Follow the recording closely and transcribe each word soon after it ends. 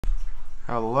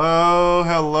Hello,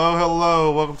 hello,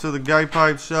 hello. Welcome to the Guy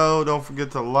Pipe Show. Don't forget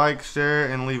to like, share,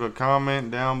 and leave a comment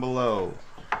down below.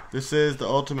 This is the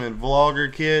Ultimate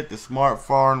Vlogger Kit, the Smart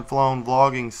Foreign Flown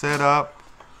Vlogging Setup.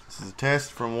 This is a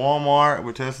test from Walmart.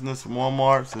 We're testing this from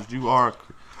Walmart. It says you are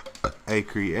a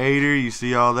creator. You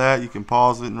see all that. You can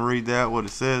pause it and read that, what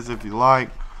it says if you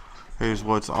like. Here's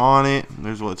what's on it.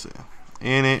 There's what's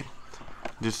in it.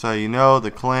 Just so you know, the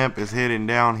clamp is hidden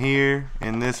down here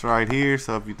in this right here.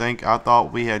 So if you think, I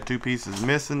thought we had two pieces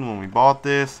missing when we bought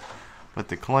this, but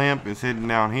the clamp is hidden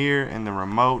down here and the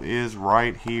remote is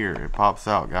right here. It pops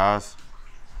out, guys.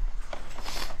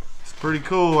 It's pretty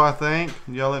cool, I think.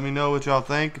 Y'all let me know what y'all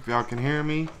think, if y'all can hear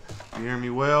me. If you hear me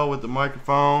well with the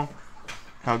microphone,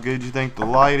 how good you think the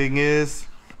lighting is.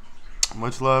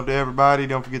 Much love to everybody.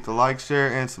 Don't forget to like,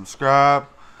 share, and subscribe.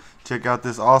 Check out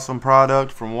this awesome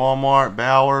product from Walmart,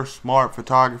 Bauer Smart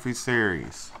Photography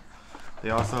Series.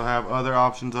 They also have other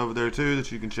options over there too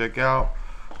that you can check out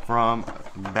from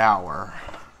Bauer.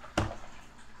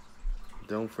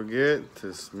 Don't forget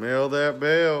to smell that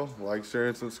bell. Like, share,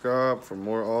 and subscribe for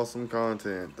more awesome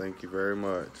content. Thank you very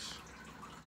much.